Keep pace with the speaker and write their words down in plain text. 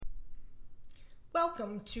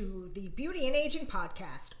Welcome to the Beauty and Aging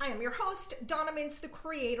Podcast. I am your host, Donna Mintz, the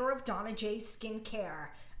creator of Donna J Skincare,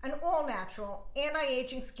 an all-natural,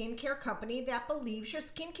 anti-aging skincare company that believes your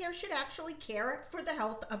skincare should actually care for the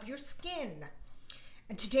health of your skin.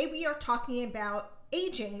 And today we are talking about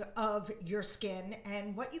aging of your skin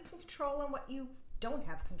and what you can control and what you don't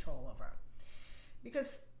have control over.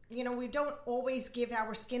 Because, we don't always give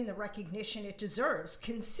our skin the recognition it deserves,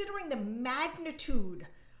 considering the magnitude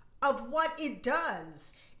of what it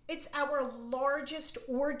does. It's our largest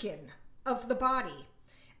organ of the body,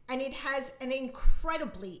 and it has an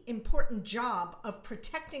incredibly important job of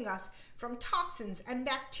protecting us from toxins and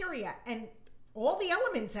bacteria and all the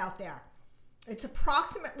elements out there. It's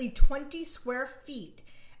approximately 20 square feet,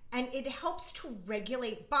 and it helps to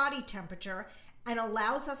regulate body temperature and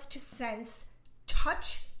allows us to sense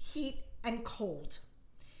touch, heat, and cold.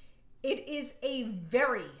 It is a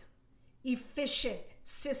very efficient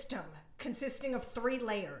system consisting of 3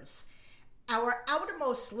 layers. Our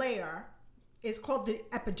outermost layer is called the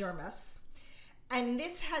epidermis, and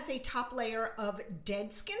this has a top layer of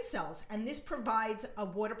dead skin cells, and this provides a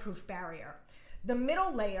waterproof barrier. The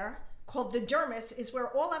middle layer, called the dermis, is where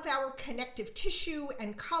all of our connective tissue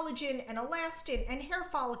and collagen and elastin and hair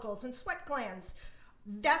follicles and sweat glands,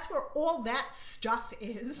 that's where all that stuff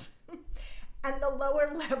is. And the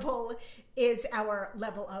lower level is our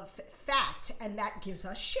level of fat, and that gives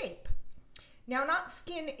us shape. Now, not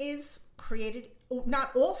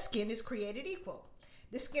all skin is created equal.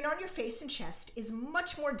 The skin on your face and chest is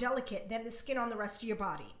much more delicate than the skin on the rest of your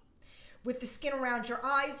body, with the skin around your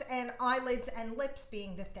eyes and eyelids and lips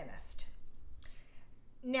being the thinnest.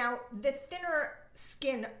 Now, the thinner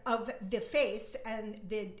skin of the face and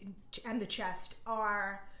the chest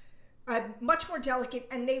are much more delicate,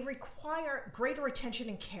 and they require greater attention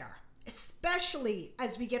and care, especially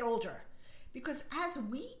as we get older, because as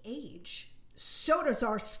we age, so does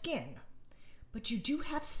our skin. But you do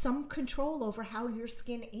have some control over how your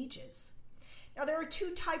skin ages. Now, there are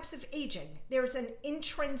 2 types of aging. There's an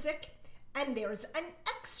intrinsic and there's an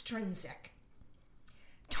extrinsic.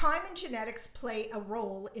 Time and genetics play a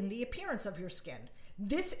role in the appearance of your skin.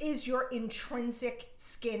 This is your intrinsic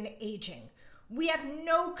skin aging. We have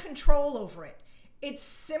no control over it. It's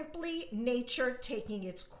simply nature taking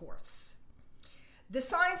its course. The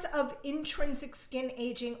signs of intrinsic skin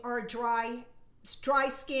aging are dry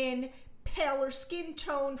skin, paler skin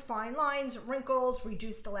tone, fine lines, wrinkles,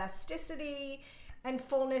 reduced elasticity, and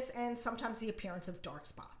fullness, and sometimes the appearance of dark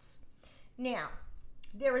spots. Now,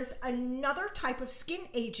 there is another type of skin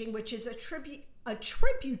aging which is attributed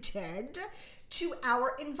to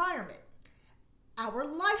our environment, our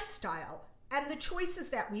lifestyle, and the choices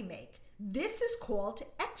that we make. This is called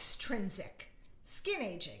extrinsic skin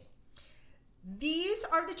aging. These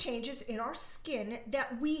are the changes in our skin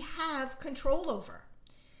that we have control over.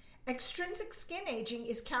 Extrinsic skin aging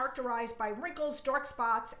is characterized by wrinkles, dark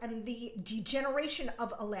spots, and the degeneration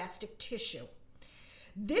of elastic tissue.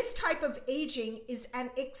 This type of aging is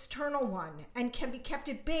an external one and can be kept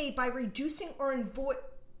at bay by reducing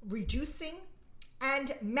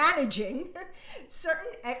and managing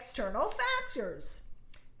certain external factors.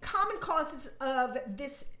 Common causes of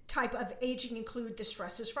this type of aging include the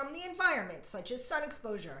stresses from the environment, such as sun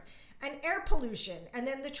exposure and air pollution, and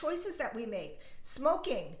then the choices that we make: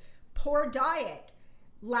 smoking, poor diet,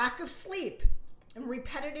 lack of sleep, and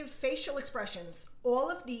repetitive facial expressions.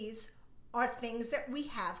 All of these are things that we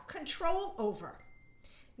have control over.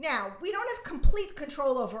 Now, we don't have complete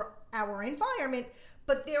control over our environment,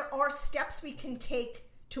 but there are steps we can take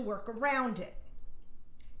to work around it.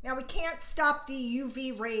 Now, we can't stop the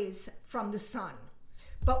UV rays from the sun,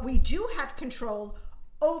 but we do have control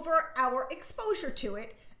over our exposure to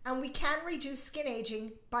it, and we can reduce skin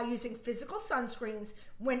aging by using physical sunscreens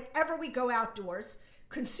whenever we go outdoors,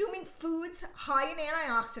 consuming foods high in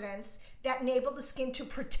antioxidants that enable the skin to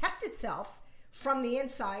protect itself from the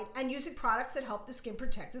inside, and using products that help the skin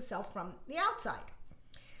protect itself from the outside.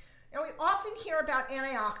 Now, we often hear about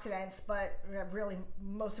antioxidants, but really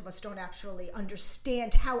most of us don't actually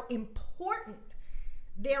understand how important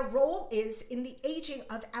their role is in the aging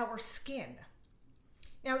of our skin.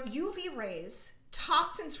 Now, UV rays,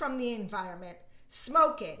 toxins from the environment,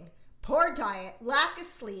 smoking, poor diet, lack of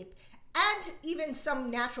sleep, and even some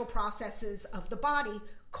natural processes of the body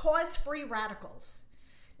cause free radicals.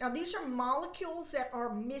 Now, these are molecules that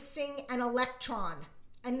are missing an electron,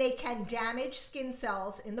 and they can damage skin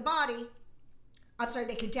cells in the body.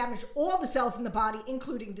 They can damage all the cells in the body,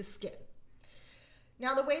 including the skin.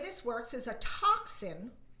 Now, the way this works is a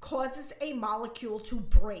toxin causes a molecule to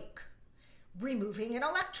break, removing an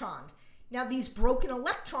electron. Now, these broken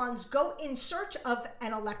electrons go in search of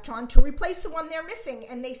an electron to replace the one they're missing,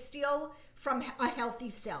 and they steal from a healthy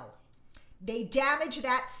cell. They damage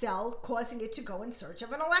that cell, causing it to go in search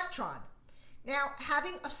of an electron. Now,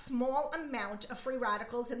 having a small amount of free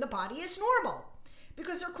radicals in the body is normal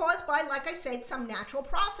because they're caused by, like I said, some natural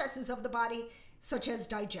processes of the body, such as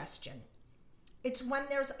digestion. It's when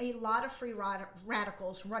there's a lot of free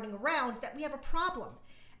radicals running around that we have a problem.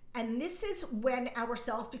 And this is when our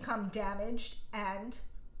cells become damaged and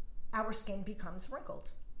our skin becomes wrinkled.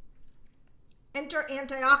 Enter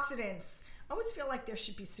antioxidants. I always feel like there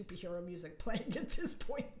should be superhero music playing at this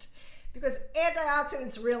point because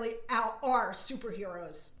antioxidants really are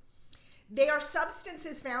superheroes. They are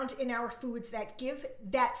substances found in our foods that give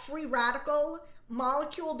that free radical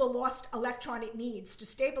molecule the lost electron it needs to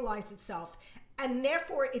stabilize itself, and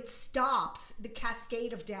therefore it stops the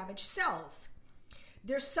cascade of damaged cells.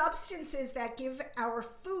 They're substances that give our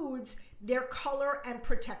foods their color and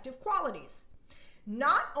protective qualities.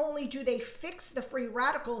 Not only do they fix the free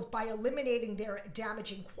radicals by eliminating their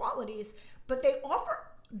damaging qualities, but they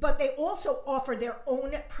also offer their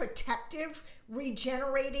own protective,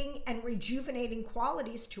 regenerating, and rejuvenating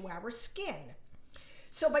qualities to our skin.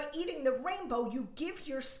 So by eating the rainbow, you give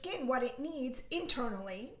your skin what it needs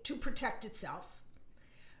internally to protect itself.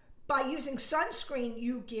 By using sunscreen,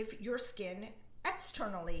 you give your skin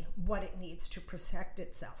externally what it needs to protect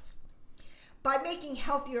itself. By making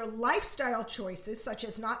healthier lifestyle choices, such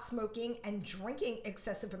as not smoking and drinking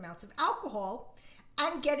excessive amounts of alcohol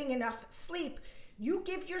and getting enough sleep, you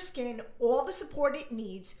give your skin all the support it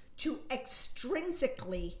needs to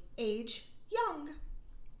extrinsically age young.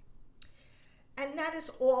 And that is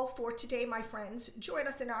all for today, my friends. Join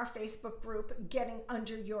us in our Facebook group, Getting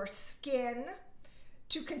Under Your Skin,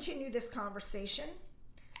 to continue this conversation.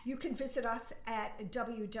 You can visit us at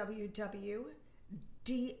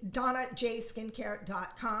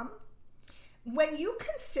www.donnajskincare.com. When you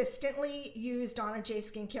consistently use Donna J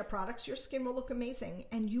Skincare products, your skin will look amazing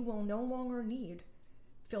and you will no longer need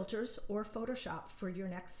filters or Photoshop for your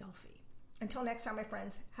next selfie. Until next time, my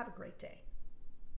friends, have a great day.